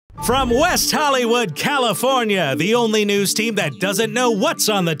From West Hollywood, California, the only news team that doesn't know what's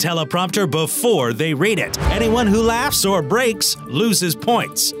on the teleprompter before they read it. Anyone who laughs or breaks loses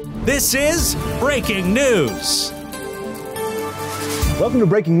points. This is Breaking News. Welcome to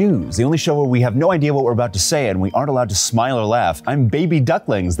Breaking News, the only show where we have no idea what we're about to say and we aren't allowed to smile or laugh. I'm baby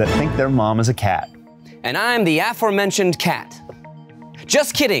ducklings that think their mom is a cat. And I'm the aforementioned cat.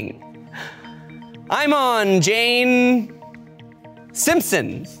 Just kidding. I'm on Jane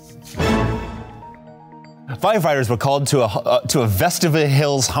Simpson. Firefighters were called to a Vestiva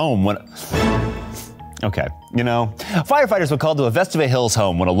Hills home when... Okay, firefighters were called to a Vestiva Hills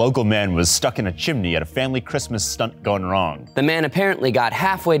home when a local man was stuck in a chimney at a family Christmas stunt gone wrong. The man apparently got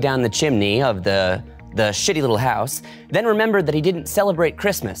halfway down the chimney of the shitty little house, then remembered that he didn't celebrate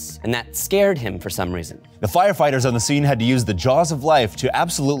Christmas, and that scared him for some reason. The firefighters on the scene had to use the jaws of life to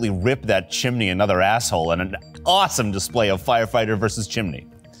absolutely rip that chimney another asshole in an awesome display of firefighter versus chimney.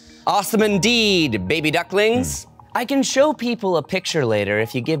 Awesome indeed, baby ducklings. I can show people a picture later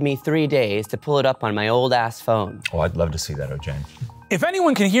if you give me 3 days to pull it up on my old ass phone. Oh, I'd love to see that, O'Jane. If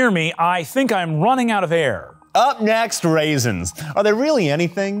anyone can hear me, I think I'm running out of air. Up next, raisins. Are they really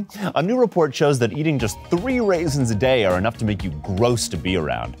anything? A new report shows that eating just 3 raisins a day are enough to make you gross to be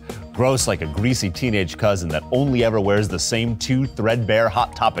around. Gross like a greasy teenage cousin that only ever wears the same 2 threadbare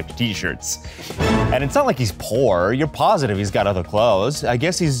Hot Topic t-shirts. And it's not like he's poor. You're positive he's got other clothes. I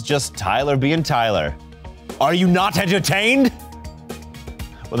guess he's just Tyler being Tyler. Are you not entertained?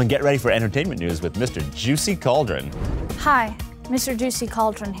 Well, then get ready for entertainment news with Mr. Juicy Cauldron. Hi, Mr. Juicy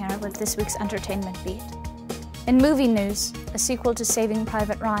Cauldron here with this week's entertainment beat. In movie news, a sequel to Saving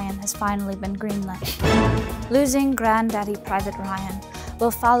Private Ryan has finally been greenlit. Losing Granddaddy Private Ryan will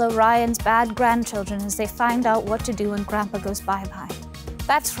follow Ryan's bad grandchildren as they find out what to do when Grandpa goes bye-bye.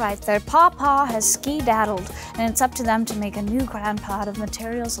 That's right, their pawpaw has ski-daddled, and it's up to them to make a new grandpa out of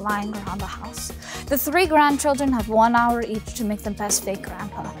materials lying around the house. The 3 grandchildren have 1 hour each to make the best fake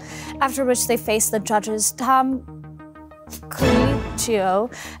grandpa, after which they face the judges Tom Colicchio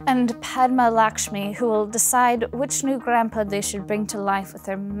and Padma Lakshmi, who will decide which new grandpa they should bring to life with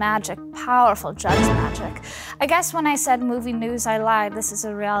their magic, powerful judge magic. I guess when I said movie news, I lied. This is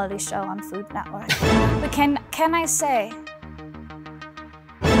a reality show on Food Network. But can I say,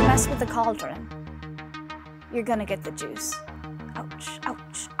 mess with the cauldron, you're gonna get the juice. Ouch,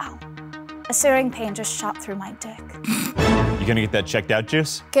 ouch, ow. A searing pain just shot through my dick. You gonna get that checked out,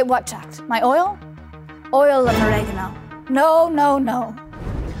 Juice? Get what checked? My oil? Oil of oregano. No, no, no.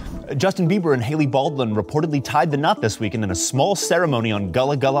 Justin Bieber and Hailey Baldwin reportedly tied the knot this weekend in a small ceremony on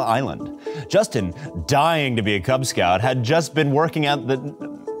Gullah Gullah Island. Justin, dying to be a Cub Scout, had just been working out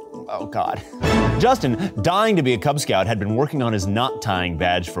Justin, dying to be a Cub Scout, had been working on his knot tying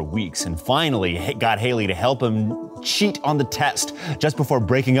badge for weeks and finally got Hailey to help him cheat on the test just before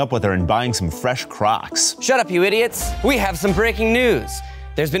breaking up with her and buying some fresh Crocs. Shut up, you idiots. We have some breaking news.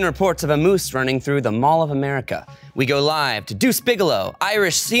 There's been reports of a moose running through the Mall of America. We go live to Deuce Bigelow,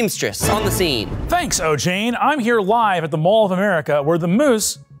 Irish seamstress, on the scene. Thanks, O'Jane. I'm here live at the Mall of America, where the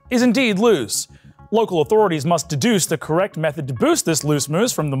moose is indeed loose. Local authorities must deduce the correct method to boost this loose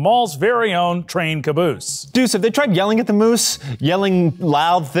moose from the mall's very own trained caboose. Deuce, have they tried yelling at the moose? Yelling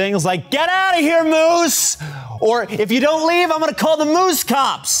loud things like, "Get out of here, moose!" Or, "If you don't leave, I'm gonna call the moose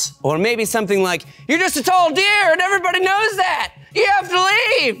cops!" Or maybe something like, "You're just a tall deer and everybody knows that! You have to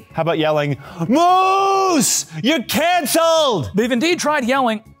leave!" How about yelling, "Moose! You're canceled!" They've indeed tried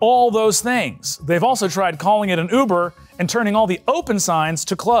yelling all those things. They've also tried calling it an Uber and turning all the open signs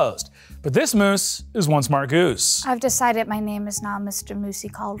to closed. But this moose is one smart goose. I've decided my name is now Mr.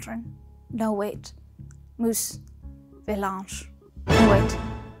 Moosey Cauldron. No, wait. Moose Vilange. No, wait.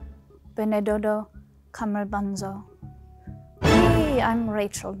 Benedodo Camerbunzo. Hey, I'm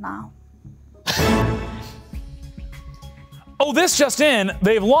Rachel now. Oh, this just in.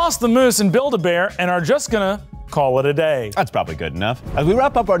 They've lost the moose and Build-A-Bear and are just gonna call it a day. That's probably good enough. As we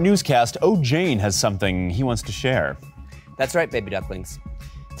wrap up our newscast, O'Jane has something he wants to share. That's right, baby ducklings.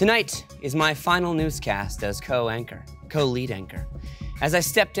 Tonight is my final newscast as co-lead anchor. As I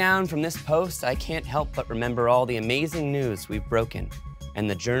step down from this post, I can't help but remember all the amazing news we've broken and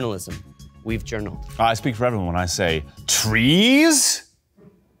the journalism we've journaled. I speak for everyone when I say, trees?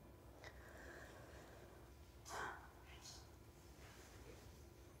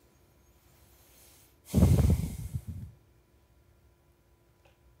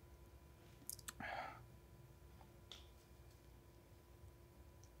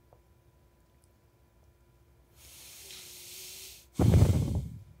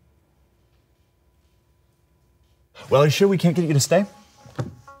 Well, are you sure we can't get you to stay?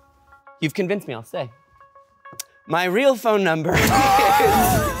 You've convinced me, I'll stay. My real phone number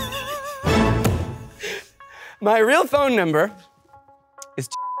is... My real phone number is.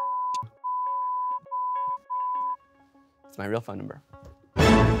 It's my real phone number.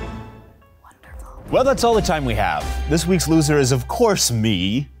 Wonderful. Well, that's all the time we have. This week's loser is, of course,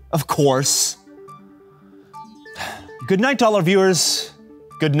 me. Of course. Good night to all our viewers.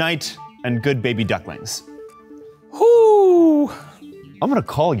 Good night and good baby ducklings. Whoo! I'm gonna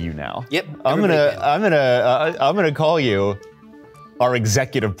call you now. Yep. I'm gonna call you our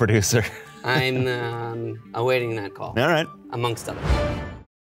executive producer. I'm awaiting that call. All right. Amongst others.